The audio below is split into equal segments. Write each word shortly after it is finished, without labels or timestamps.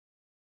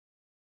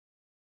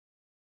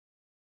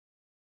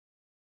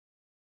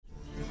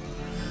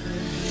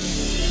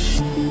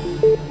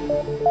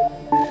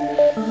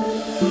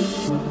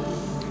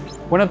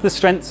One of the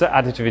strengths at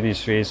Additive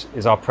Industries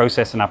is our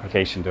process and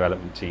application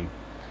development team.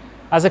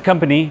 As a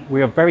company,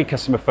 we are very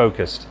customer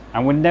focused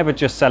and would never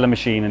just sell a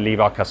machine and leave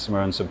our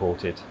customer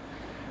unsupported.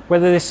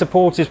 Whether this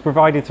support is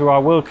provided through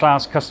our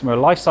world-class customer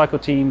lifecycle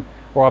team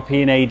or our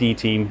P&AD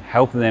team,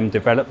 helping them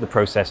develop the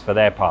process for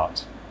their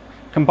part.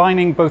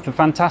 Combining both the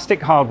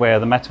fantastic hardware,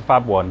 the Metal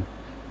Fab 1,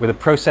 with a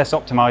process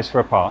optimized for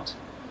a part,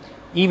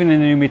 even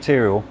in a new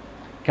material,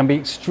 can be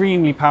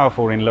extremely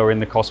powerful in lowering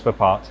the cost per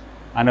part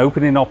and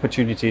opening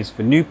opportunities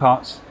for new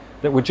parts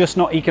that were just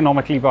not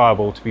economically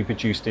viable to be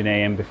produced in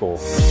AM before.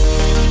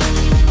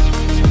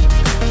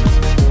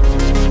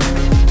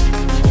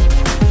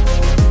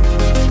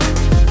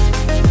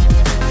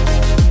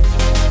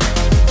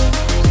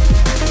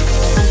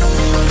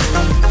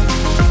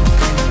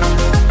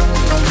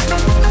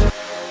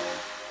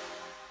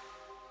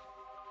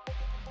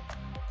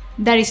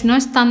 There is no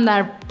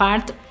standard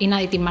part in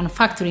additive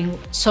manufacturing,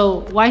 so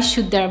why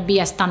should there be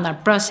a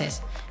standard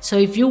process? So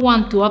if you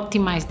want to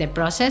optimize the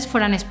process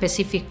for a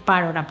specific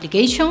part or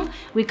application,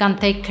 we can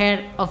take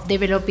care of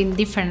developing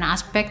different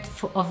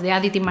aspects of the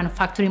additive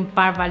manufacturing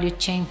part value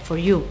chain for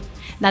you.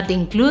 That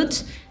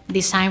includes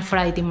design for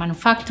additive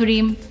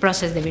manufacturing,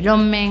 process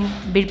development,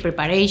 build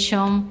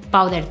preparation,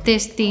 powder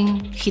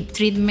testing, heat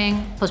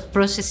treatment,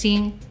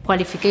 post-processing,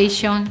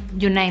 qualification,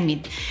 you name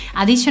it.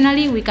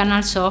 Additionally, we can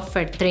also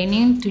offer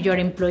training to your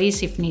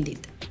employees if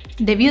needed.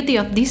 The beauty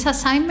of this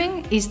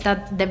assignment is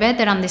that the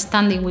better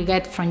understanding we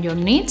get from your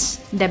needs,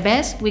 the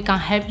best we can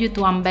help you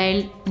to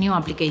unveil new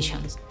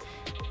applications.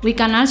 We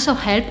can also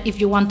help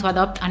if you want to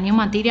adopt a new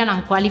material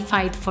and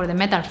qualify it for the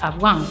Metal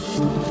Fab 1.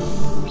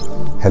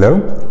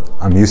 Hello,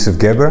 I'm Yusuf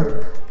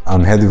Geber.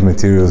 I'm Head of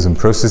Materials and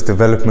Process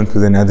Development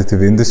within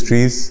Additive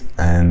Industries,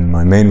 and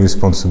my main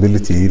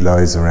responsibility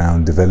lies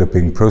around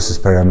developing process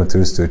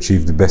parameters to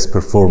achieve the best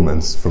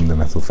performance from the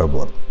Metal Fab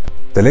 1.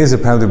 The laser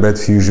powder bed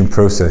fusion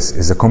process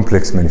is a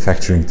complex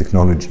manufacturing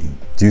technology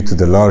due to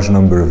the large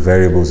number of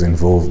variables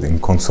involved in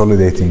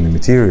consolidating the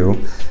material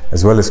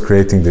as well as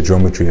creating the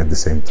geometry at the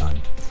same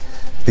time.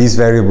 These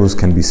variables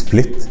can be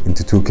split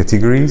into two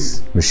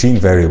categories: machine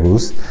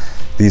variables.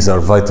 These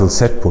are vital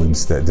set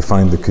points that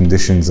define the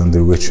conditions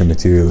under which a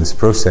material is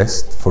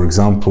processed. For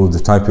example, the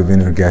type of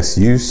inner gas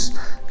use,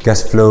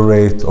 gas flow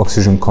rate,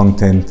 oxygen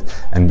content,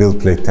 and build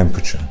plate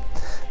temperature.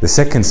 The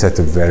second set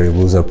of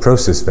variables are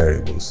process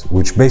variables,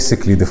 which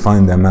basically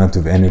define the amount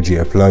of energy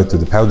applied to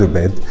the powder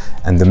bed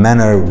and the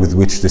manner with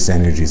which this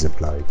energy is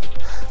applied.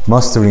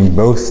 Mastering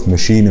both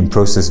machine and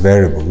process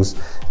variables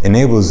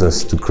enables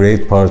us to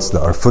create parts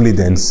that are fully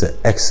dense at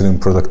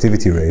excellent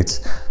productivity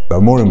rates,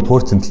 but more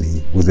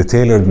importantly, with a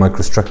tailored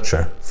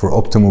microstructure for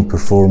optimal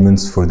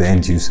performance for the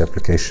end-use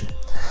application.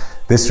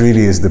 This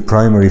really is the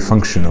primary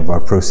function of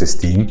our process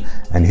team,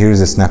 and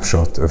here's a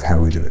snapshot of how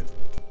we do it.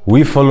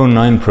 We follow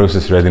 9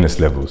 process readiness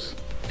levels.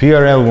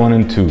 PRL 1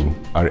 and 2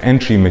 are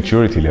entry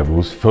maturity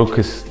levels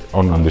focused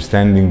on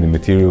understanding the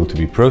material to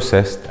be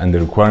processed and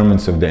the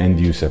requirements of the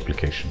end-use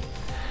application.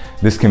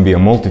 This can be a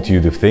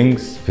multitude of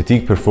things.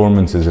 Fatigue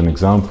performance is an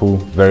example,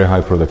 very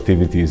high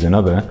productivity is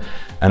another,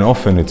 and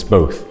often it's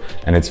both.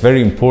 And it's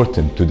very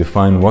important to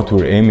define what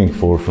we're aiming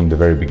for from the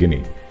very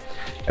beginning.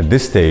 At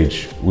this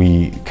stage,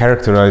 we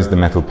characterize the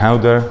metal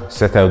powder,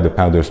 set out the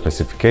powder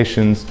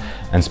specifications,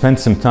 and spend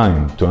some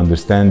time to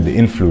understand the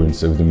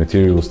influence of the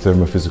material's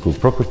thermophysical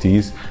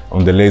properties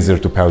on the laser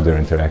to powder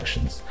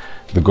interactions.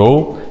 The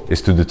goal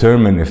is to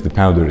determine if the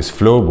powder is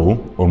flowable,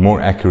 or more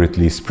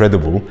accurately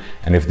spreadable,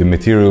 and if the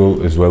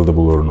material is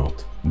weldable or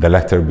not, the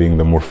latter being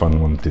the more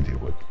fun one to deal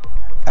with.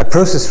 At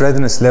process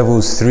readiness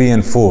levels 3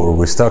 and 4,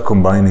 we start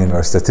combining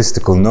our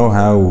statistical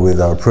know-how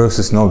with our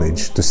process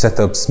knowledge to set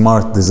up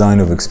smart design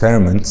of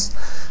experiments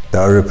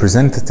that are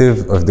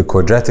representative of the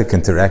quadratic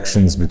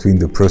interactions between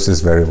the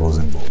process variables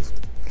involved.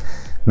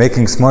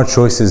 Making smart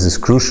choices is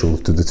crucial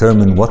to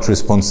determine what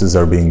responses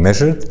are being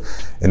measured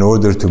in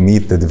order to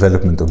meet the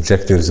development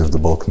objectives of the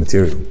bulk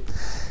material.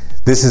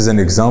 This is an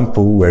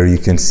example where you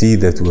can see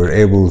that we're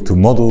able to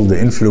model the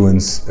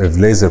influence of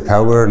laser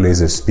power,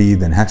 laser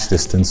speed, and hatch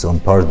distance on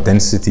part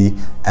density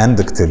and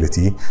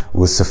ductility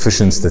with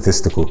sufficient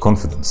statistical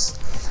confidence.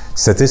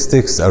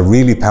 Statistics are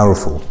really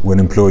powerful when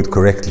employed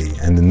correctly,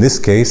 and in this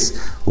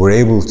case, we're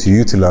able to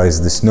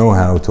utilize this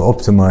know-how to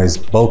optimize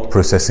bulk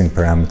processing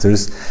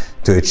parameters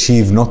to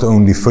achieve not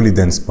only fully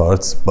dense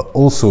parts, but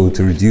also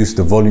to reduce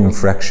the volume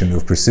fraction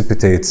of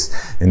precipitates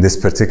in this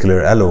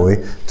particular alloy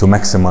to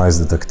maximize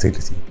the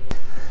ductility.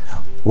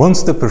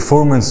 Once the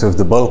performance of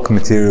the bulk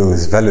material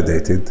is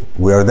validated,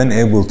 we are then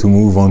able to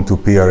move on to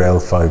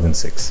PRL 5 and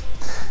 6.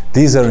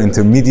 These are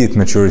intermediate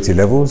maturity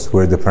levels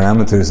where the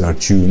parameters are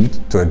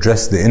tuned to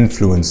address the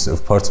influence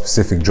of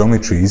part-specific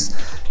geometries,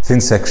 thin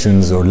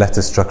sections or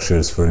lattice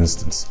structures, for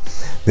instance.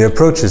 The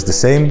approach is the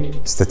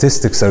same,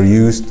 statistics are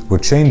used.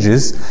 What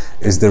changes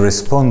is the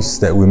response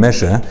that we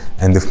measure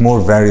and if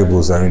more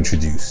variables are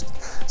introduced,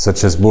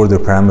 such as border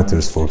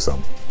parameters, for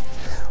example.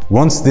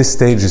 Once this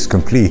stage is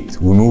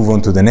complete, we move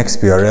on to the next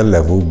PRL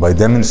level by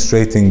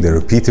demonstrating the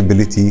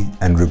repeatability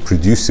and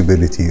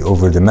reproducibility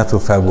over the Metal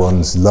Fab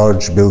 1's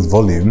large build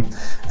volume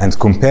and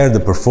compare the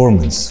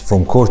performance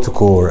from core to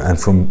core and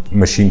from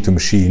machine to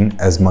machine,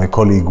 as my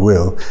colleague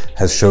Will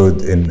has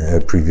showed in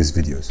previous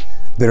videos.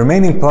 The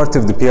remaining part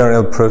of the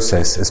PRL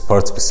process is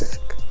part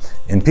specific.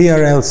 In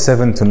PRL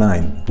 7 to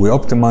 9, we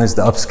optimize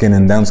the upskin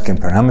and downskin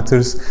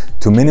parameters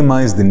to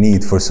minimize the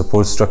need for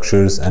support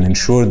structures and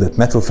ensure that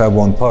Metal Fab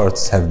 1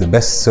 parts have the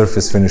best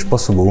surface finish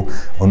possible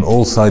on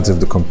all sides of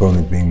the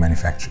component being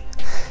manufactured.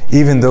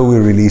 Even though we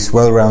release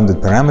well-rounded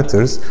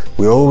parameters,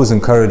 we always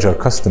encourage our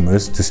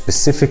customers to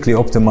specifically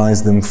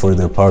optimize them for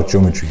their part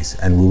geometries,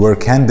 and we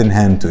work hand in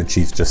hand to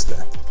achieve just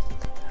that.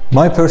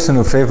 My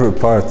personal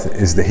favorite part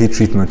is the heat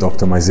treatment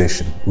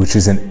optimization, which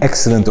is an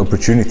excellent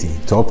opportunity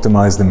to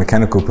optimize the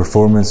mechanical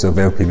performance of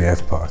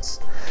LPBF parts.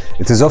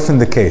 It is often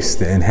the case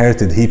that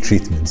inherited heat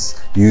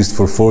treatments used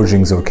for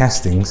forgings or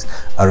castings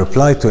are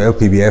applied to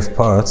LPBF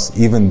parts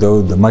even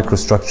though the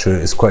microstructure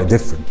is quite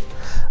different.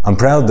 I'm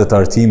proud that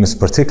our team is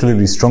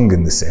particularly strong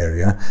in this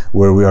area,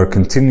 where we are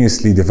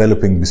continuously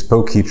developing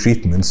bespoke heat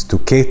treatments to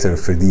cater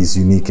for these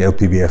unique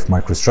LPBF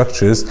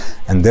microstructures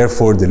and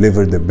therefore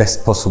deliver the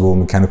best possible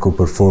mechanical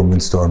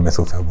performance to our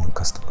Metal Fab 1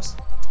 customers.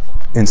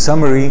 In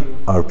summary,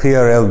 our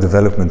PRL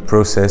development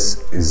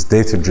process is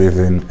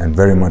data-driven and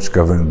very much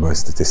governed by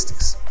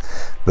statistics.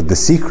 But the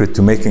secret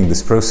to making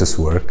this process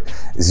work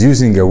is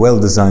using a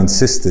well-designed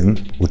system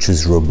which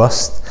is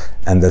robust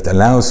and that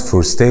allows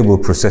for stable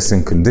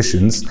processing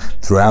conditions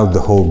throughout the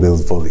whole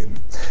build volume.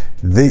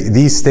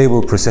 These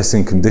stable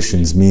processing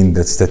conditions mean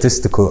that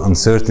statistical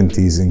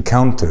uncertainties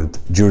encountered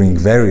during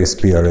various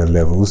PRL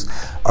levels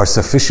are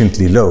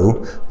sufficiently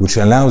low, which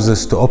allows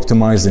us to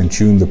optimize and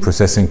tune the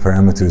processing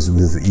parameters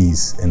with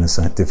ease in a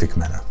scientific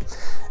manner.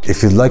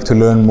 If you'd like to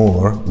learn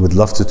more, we'd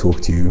love to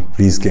talk to you.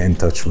 Please get in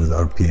touch with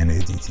our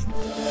P&AD team.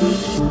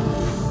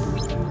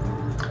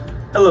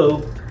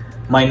 Hello,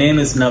 my name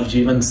is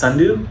Navjeevan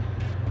Sandhu.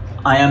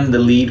 I am the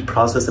lead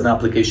process and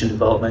application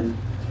development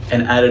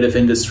in Additive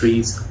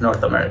Industries,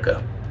 North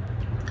America.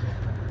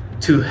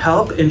 To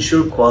help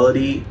ensure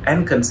quality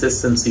and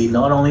consistency,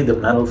 not only the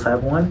Metal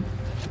Fab 1,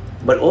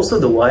 but also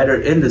the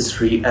wider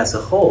industry as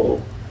a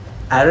whole,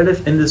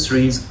 Additive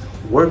Industries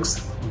works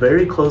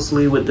very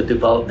closely with the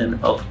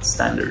development of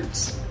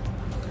standards.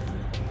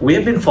 We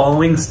have been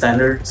following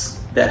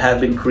standards that have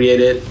been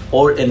created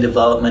or in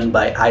development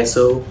by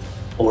ISO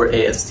or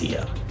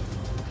ASTM.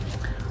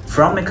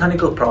 From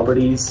mechanical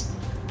properties,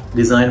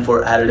 design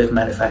for additive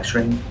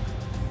manufacturing,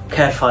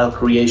 CAD file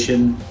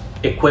creation,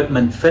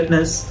 equipment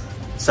fitness,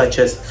 such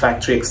as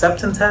factory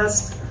acceptance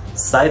test,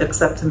 site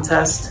acceptance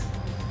test,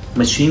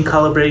 machine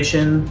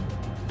calibration,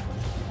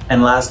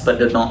 and last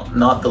but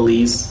not the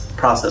least,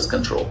 process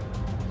control,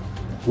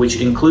 which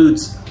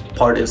includes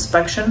part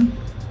inspection,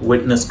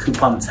 witness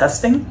coupon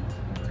testing,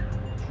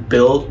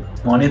 build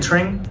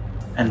monitoring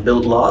and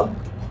build log,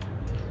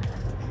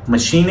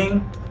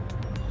 machining,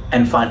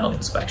 and final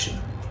inspection.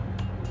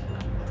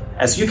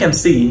 As you can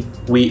see,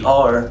 we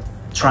are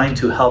trying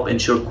to help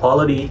ensure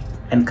quality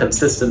and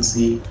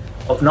consistency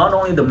of not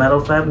only the Metal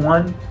Fab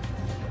 1,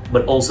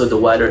 but also the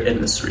wider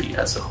industry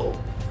as a whole.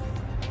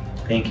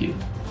 Thank you.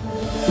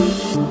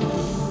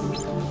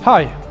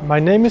 Hi, my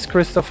name is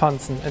Christoph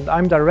Hansen and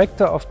I'm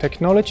Director of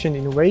Technology and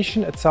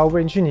Innovation at Sauber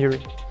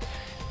Engineering.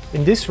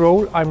 In this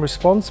role, I'm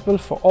responsible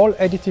for all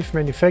additive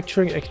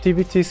manufacturing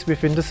activities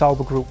within the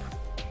Sauber Group.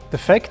 The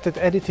fact that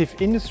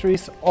Additive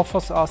Industries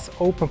offers us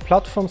open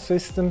platform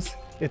systems,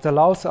 it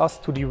allows us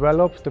to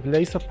develop the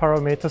laser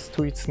parameters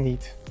to its need.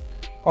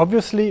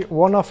 Obviously,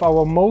 one of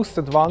our most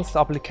advanced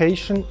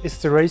applications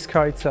is the race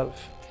car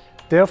itself.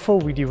 Therefore,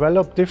 we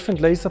develop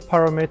different laser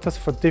parameters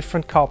for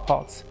different car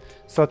parts,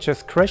 such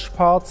as crash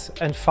parts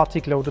and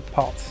fatigue-loaded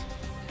parts.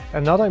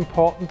 Another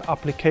important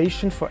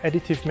application for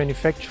additive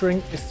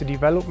manufacturing is the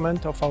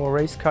development of our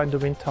race car in the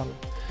wind tunnel.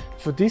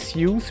 For this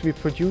use, we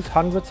produce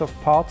hundreds of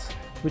parts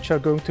which are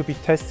going to be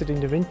tested in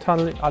the wind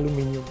tunnel in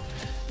aluminium.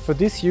 For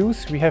this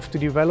use, we have to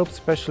develop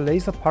special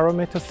laser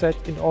parameter set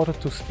in order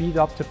to speed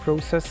up the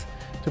process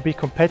to be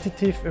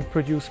competitive and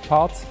produce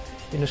parts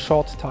in a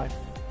short time.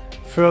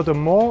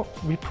 Furthermore,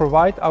 we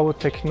provide our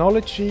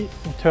technology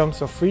in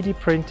terms of 3D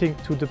printing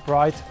to the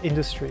bright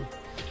industry.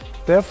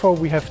 Therefore,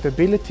 we have the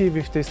ability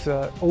with these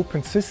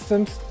open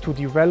systems to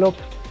develop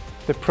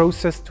the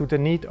process to the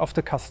need of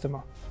the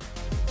customer.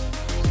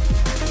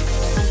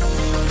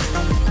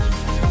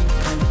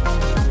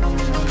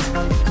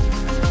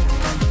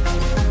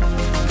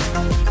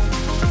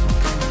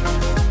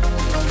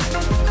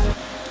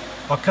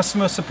 Our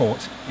customer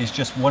support is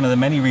just one of the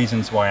many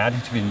reasons why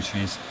Additive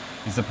Industries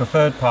is the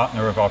preferred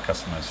partner of our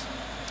customers.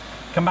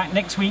 Come back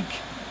next week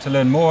to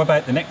learn more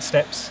about the next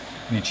steps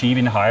in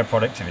achieving higher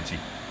productivity.